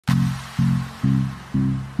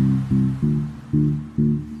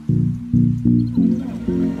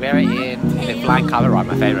flying cover ride,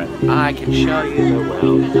 my favorite. I can show you the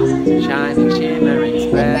world, shining, shimmering,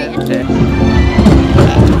 splendid.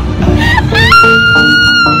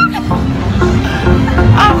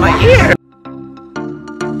 Oh, my ear!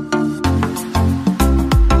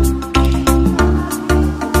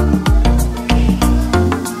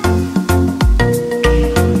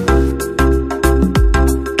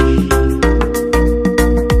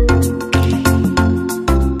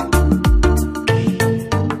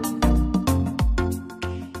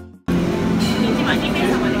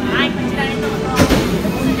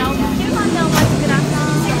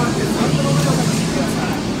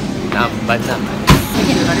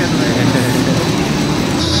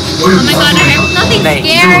 Oh my god, I hope nothing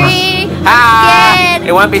scary. Ah,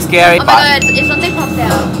 it won't be scary. Oh my god, if something pops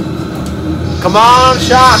out. Come on,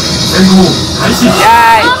 shark!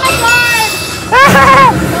 Yay! Oh my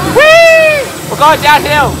god! Whee! We're going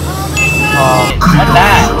downhill! Oh, what's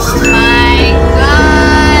that? My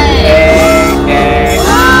god! Okay.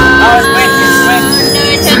 Oh, it's wet, it's wet. No,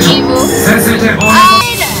 it turned evil.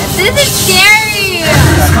 This is scary!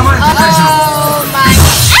 Oh my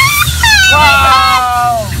god!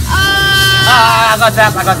 Whoa! I got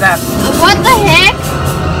zapped, I got zapped. What the heck?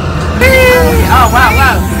 Oh, wow,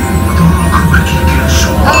 wow.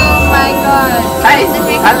 Oh my god. Hey,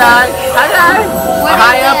 hello, hello.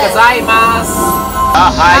 Ohayo gozaimasu.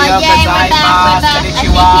 Ohayo gozaimasu.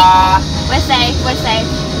 Konnichiwa. We're safe, we're safe.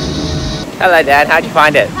 Hello, Dan. How'd you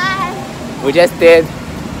find it? Hi. We just did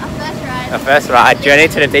Our first ride. a first ride, journey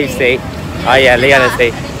to the deep sea. Oh yeah, Leon and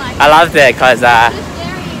sea. I loved it because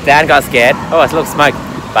Dan got scared. Oh, it's a little smoke,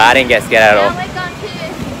 but I didn't get scared at all. Now we're going to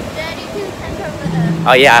 32 centimeters.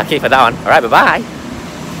 Oh yeah, I'll keep for that one. All right, bye bye.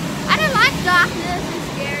 I don't like darkness, it's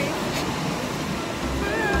scary.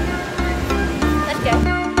 Let's go.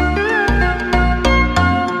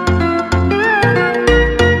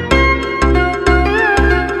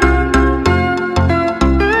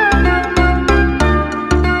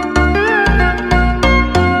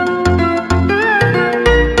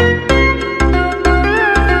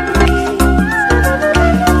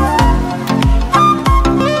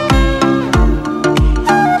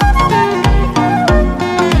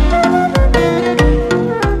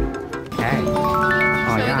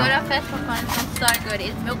 So good.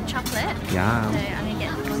 It's milk chocolate. Yeah. So I'm gonna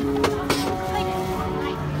get this one.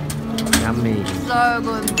 Yummy. So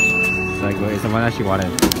good. So good. It's the one that she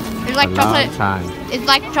wanted. It's like a chocolate. long time. It's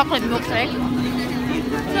like chocolate milkshake.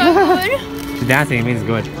 So good. She's dancing, it means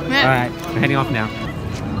good. Yeah. Alright, we're heading off now.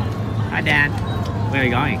 Hi Dan. Where are we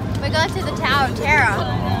going? We're going to the Tower of Terror. Oh.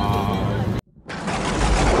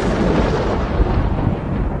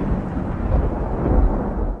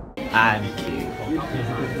 I'm cute.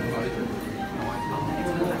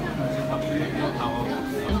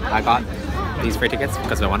 I got these free tickets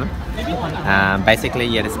because I want them. Basically,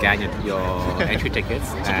 you have to scan your entry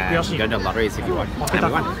tickets and you go to the lotteries if you want. And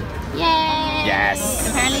we won. Yay! Yes!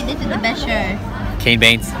 Apparently this is the best show. Keen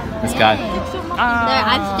beans. Let's go. So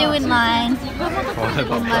I'm still in line.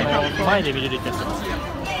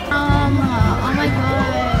 Oh my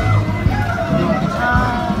god.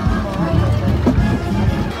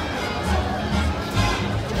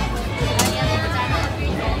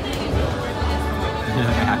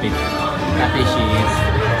 Happy she is.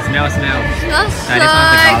 Smell. Smells so this one's the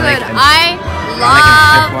garlic good. and- I garlic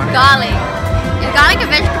love and garlic. Is garlic a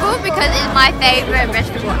vegetable? Because it's my favorite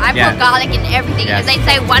vegetable. I Yeah. put garlic in everything. Yes. If they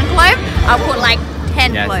say 1 clove, I'll put like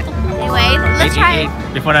 10 Yes. cloves. Anyways, let's try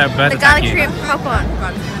before the birds the attack garlic you. shrimp popcorn.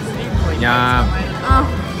 Yum. Oh,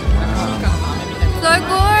 so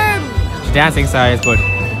good. She's dancing, so it's good.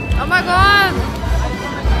 Oh my god.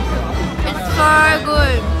 It's so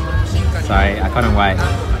good. Sorry, I couldn't wait.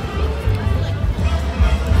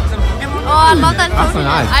 Oh, I love that That's so sauce.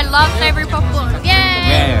 nice. I love savory popcorn. Yay!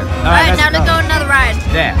 Yeah. Alright, now let's go on another ride.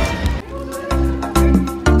 There.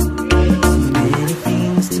 Many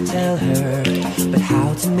things to tell her, but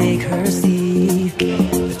how to make her see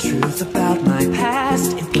the truth about my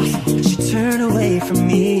past. Impossible, she turned away from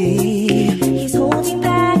me. He's holding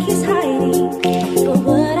back, he's hiding, but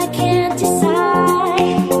what I can't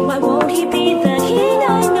decide. Why won't he be the king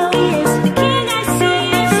I know he is, the king I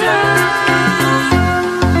see inside?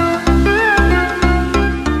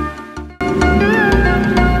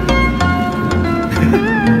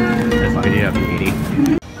 That's video of me eating.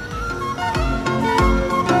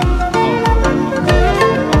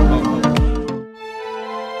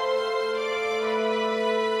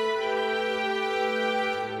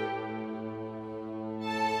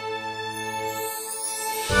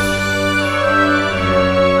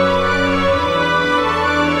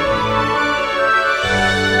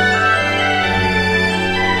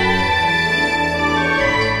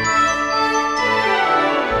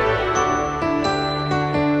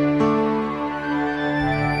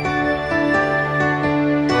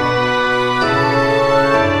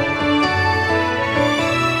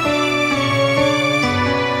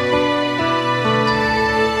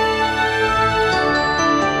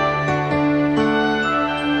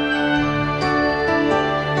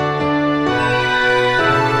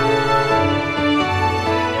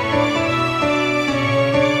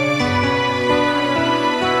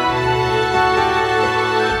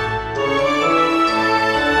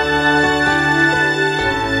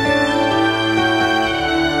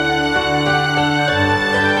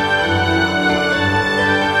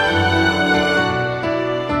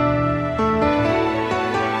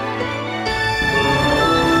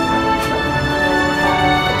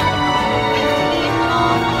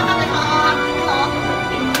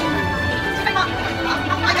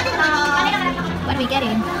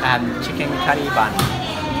 chicken curry bun.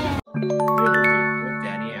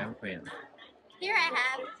 Danielle, Here I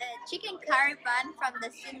have the chicken curry bun from the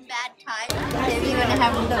Sinbad type. So if you want to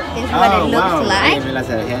have a look, this is what it looks like. I didn't realize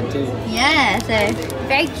I had too. Yeah, so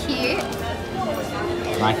very cute.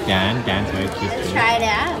 Like Dan's very cute Let's too. try it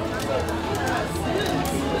out.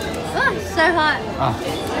 Oh, so hot. Oh.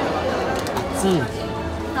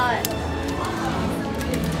 Hot.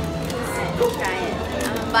 Let's try it.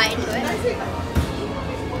 I'm gonna bite into it.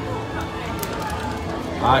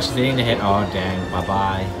 Oh, she's eating the head. Oh, dang.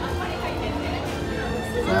 Bye-bye.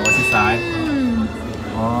 So, what's inside?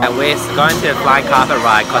 Oh. We're going to a flying carpet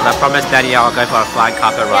ride because I promised Danielle I'll go for a flying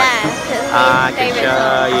carpet ride. Yeah, I can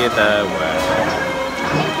show you the world.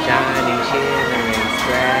 Shining, shimmering,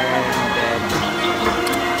 splendid.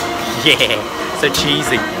 Yeah, so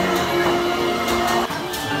cheesy.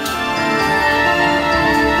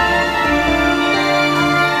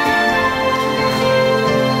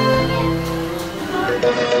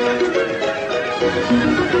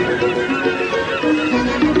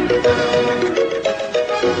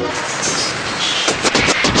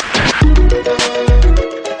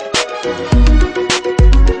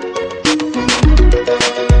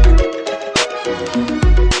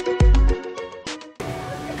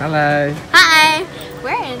 Hello. Hi.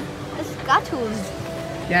 We're in the Scotland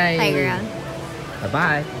Yay. playground.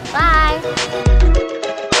 Bye-bye. Bye.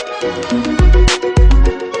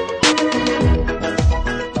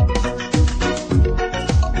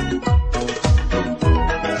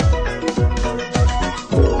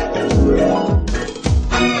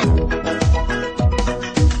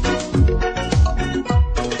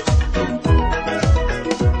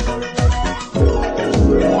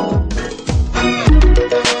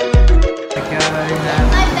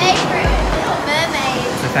 My favorite, Little Mermaid.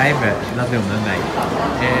 It's a favourite. She loves Little Mermaid.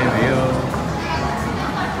 Ariel.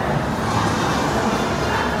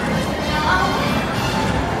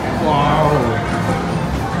 Wow.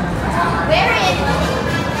 We're in.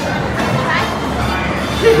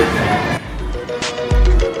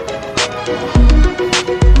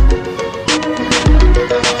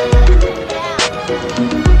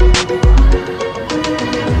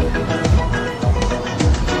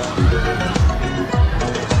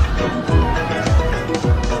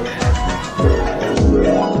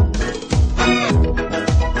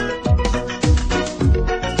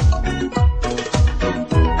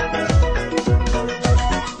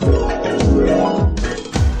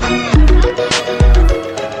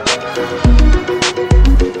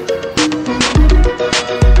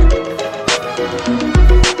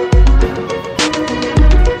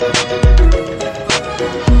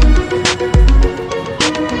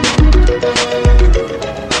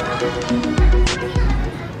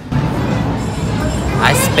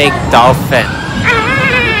 I speak dolphin.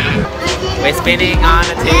 We're spinning on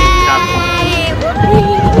a teacup.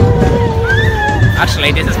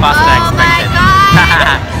 Actually, this is faster than Oh my expected.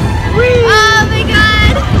 Oh my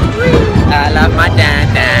god! I love my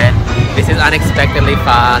Dan. This is unexpectedly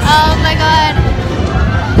fast. Oh my god!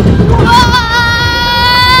 Oh!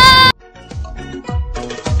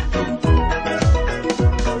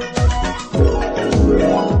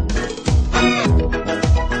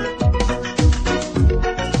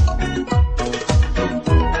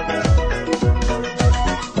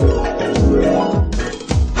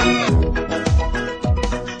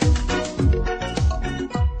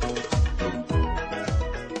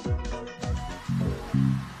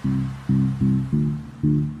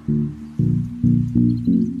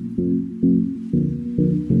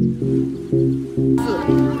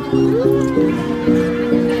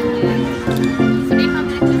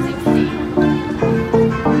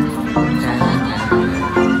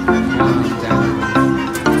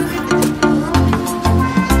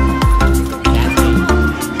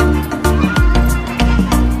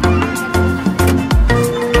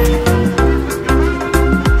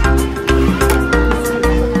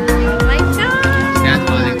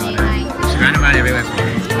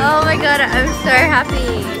 Oh my god, I'm so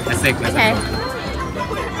happy. Let's take Okay.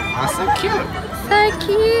 Oh, so cute. So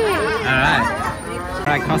cute.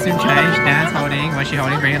 Alright, costume change. Dan's holding. What's she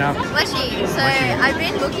holding? Bring it up. Mushy. So I've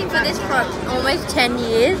been looking for this for almost 10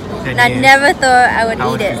 years 10 and I years. never thought I would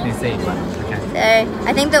How need it. Disney but okay. So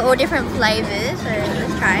I think they're all different flavors, so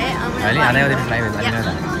let's try it. I'm gonna Really? buy Are they all one. different flavors? I didn't know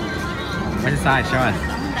that. What's inside? Show us.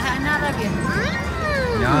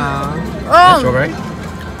 No. Oh. Strawberry?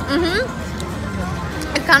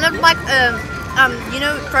 It's kind of like you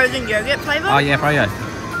know, frozen yogurt flavor. Oh yeah, froyo.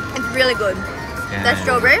 It's really good. Yeah. That's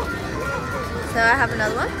strawberry. So I have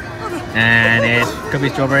another one. And it could be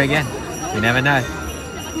strawberry again. You never know.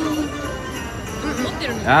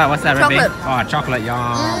 Ah, what's that? Red bean? Chocolate. Oh, chocolate,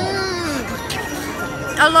 yum.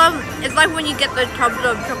 I love, it's like when you get those tubs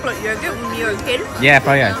of chocolate yogurt when you're a kid. Yeah,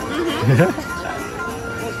 Froyo.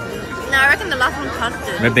 No, I reckon the last one's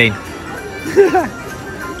custard. Red bean.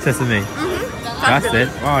 Sesame.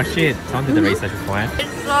 Custard. Oh shit, someone did the research beforehand.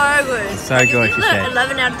 It's so good. So good, she said.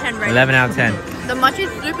 11 out of 10 rating. 11 out of 10. The mochi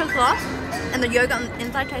is super soft and the yogurt on the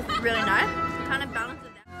inside tastes really nice. It kind of balances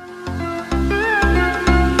it out.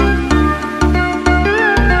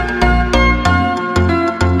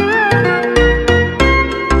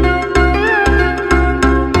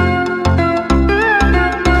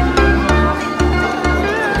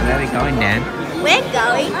 We're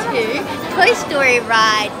going to Toy Story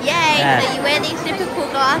ride. Yay! Yeah. So you wear these super cool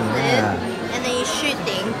glasses and then you shoot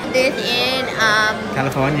things. This in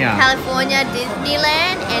California,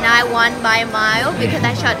 Disneyland, and I won by a mile because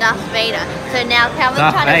I shot Darth Vader. So now Calvin's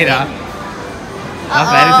Darth trying Vader. to win. Darth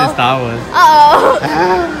Vader's in Star Wars.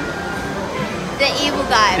 The evil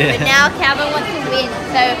guy. Yeah. But now Calvin wants to win.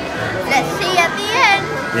 So let's see at the end.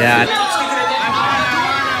 Yeah.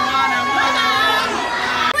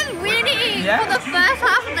 For the first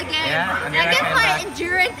half of the game. Yeah, and I guess my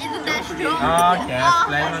endurance isn't that strong. Oh, okay.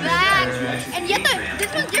 And you have to,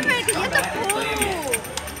 this one's different because you have to pull.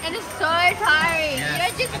 And it's so tiring. Yeah. You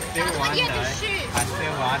don't just, it's like you have to shoot. I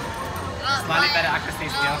still won. Slightly better accuracy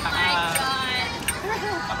still. Oh my god.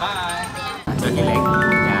 Bye-bye. Turkey leg.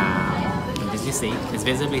 As you see, it's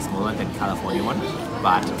visibly smaller than California one,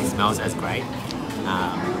 but it smells as great.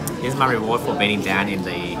 Here's my reward for beating Dan in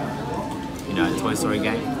the, Toy Story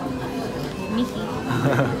game.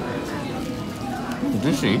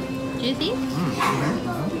 Juicy. Juicy?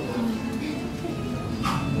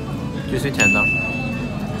 Juicy tender.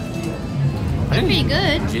 They're pretty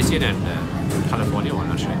good. Juicier than the California one,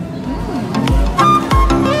 actually.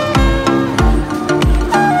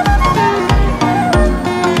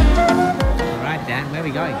 Alright, Dan, where are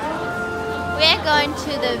we going? We're going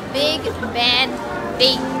to the Big Band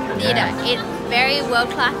Big Theatre. It's very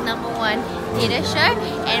world-class #1 theatre show,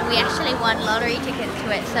 and we actually won lottery tickets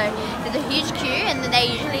to it. So there's a huge queue, and then they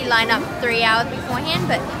usually line up 3 hours beforehand,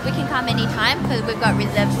 but we can come anytime because we've got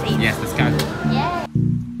reserved seats. Yes, let's go. Yeah.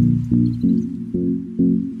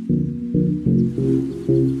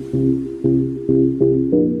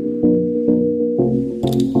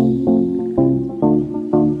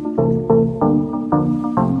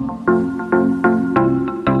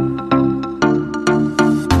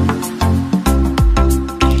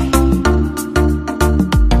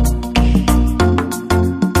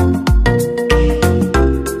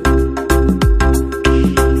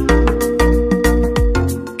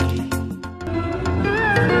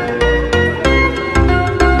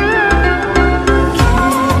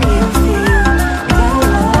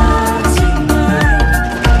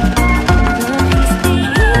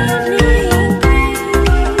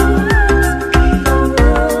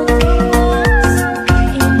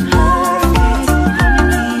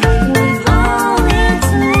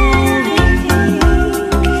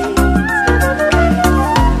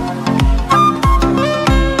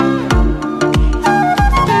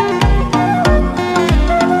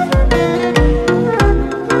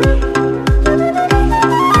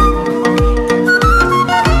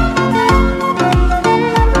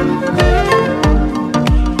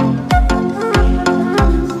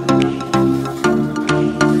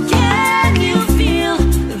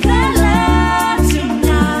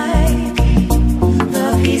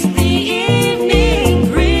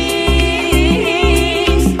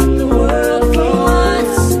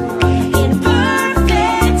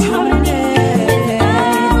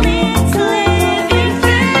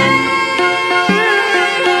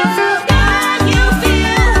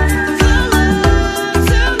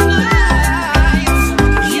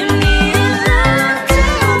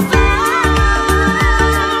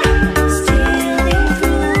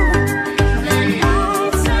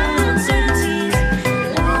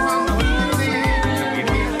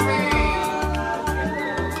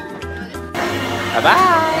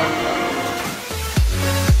 Bye-bye.